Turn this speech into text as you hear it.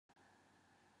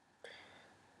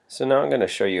So now I'm going to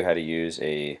show you how to use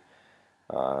a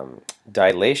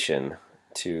dilation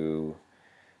to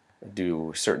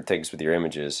do certain things with your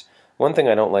images. One thing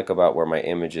I don't like about where my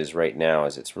image is right now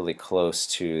is it's really close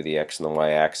to the X and the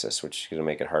Y axis, which is going to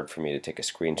make it hard for me to take a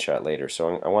screenshot later.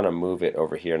 So I want to move it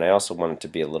over here, and I also want it to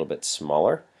be a little bit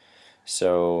smaller.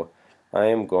 So I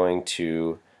am going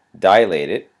to dilate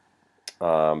it.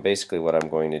 Basically what I'm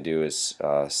going to do is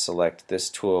select this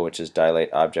tool, which is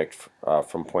Dilate Object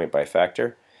from Point by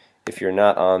Factor. If you're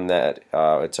not on that,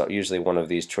 it's usually one of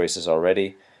these choices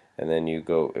already, and then you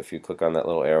go, if you click on that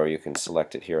little arrow, you can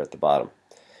select it here at the bottom.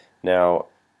 Now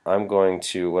I'm going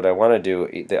to, what I want to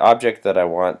do, the object that I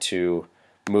want to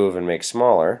move and make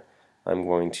smaller, I'm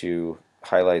going to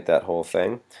highlight that whole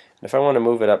thing. And if I want to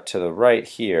move it up to the right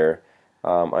here,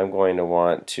 I'm going to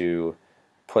want to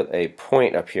put a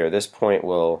point up here. This point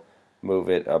will move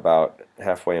it about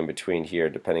halfway in between here,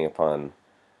 depending upon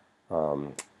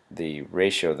the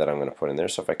ratio that I'm going to put in there.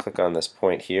 So if I click on this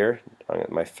point here,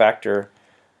 my factor,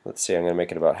 let's see, I'm going to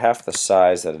make it about half the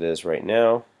size that it is right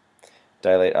now.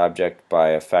 Dilate object by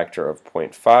a factor of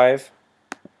 0.5,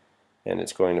 and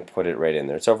it's going to put it right in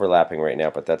there. It's overlapping right now,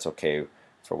 but that's okay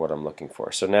for what I'm looking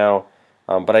for. So now,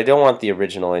 but I don't want the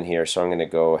original in here, so I'm going to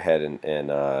go ahead and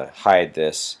hide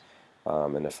this.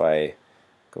 And if I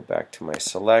go back to my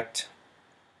select,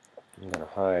 I'm going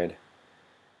to hide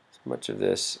as much of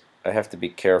this. I have to be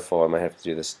careful. I might have to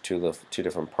do this two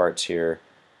different parts here.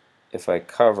 If I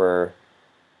cover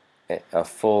a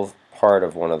full part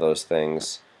of one of those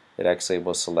things, it actually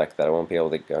will select that. I won't be able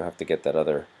to, I'll have to get that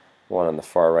other one on the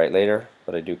far right later,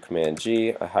 but I do Command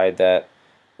G, I hide that,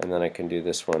 and then I can do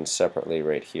this one separately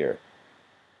right here.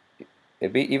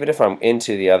 Even if I'm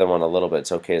into the other one a little bit,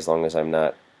 it's okay as long as I'm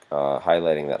not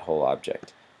highlighting that whole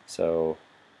object. So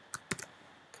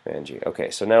Command G.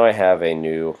 Okay, so now I have a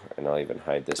new, and I'll even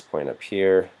hide this point up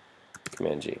here.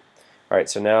 Command G. Alright,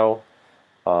 so now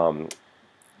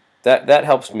that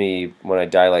helps me when I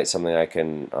dilate something. I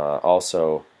can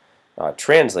also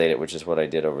translate it, which is what I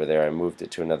did over there. I moved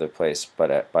it to another place,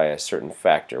 but by a certain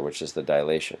factor, which is the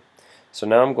dilation. So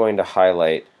now I'm going to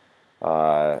highlight,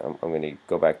 I'm going to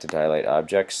go back to Dilate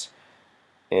Objects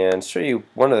and show you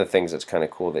one of the things that's kind of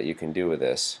cool that you can do with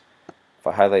this. If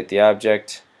I highlight the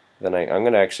object, then I'm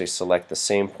going to actually select the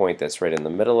same point that's right in the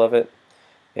middle of it,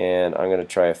 and I'm going to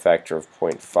try a factor of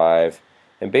 0.5.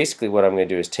 And basically what I'm going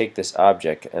to do is take this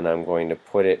object and I'm going to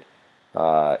put it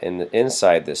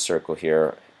inside this circle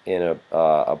here in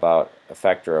about a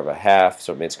factor of a half,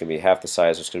 so it's going to be half the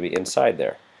size, it's going to be inside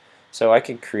there. So I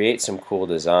can create some cool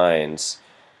designs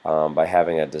by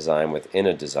having a design within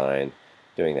a design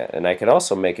doing that. And I can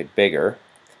also make it bigger.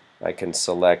 I can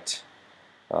select,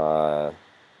 let's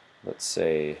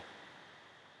say,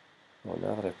 well,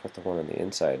 now that I've put the one on the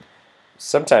inside,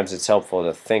 sometimes it's helpful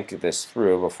to think this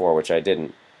through before, which I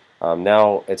didn't.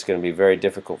 Now it's going to be very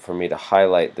difficult for me to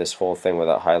highlight this whole thing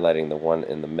without highlighting the one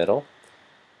in the middle.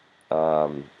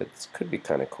 But this could be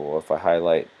kind of cool if I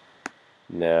highlight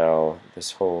now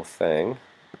this whole thing.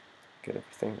 Get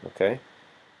everything, okay.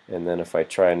 And then if I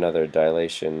try another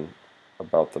dilation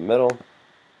about the middle,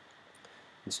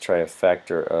 let's try a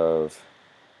factor of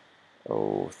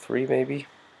 3 maybe.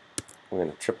 I'm going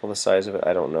to triple the size of it.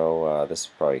 I don't know. This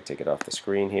will probably take it off the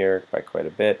screen here by quite a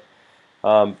bit.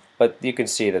 But you can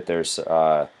see that there's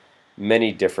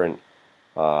many different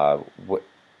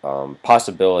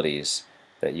possibilities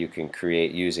that you can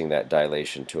create using that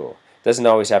dilation tool. It doesn't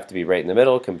always have to be right in the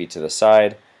middle. It can be to the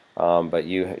side. But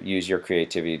you use your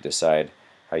creativity to decide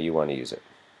how you want to use it.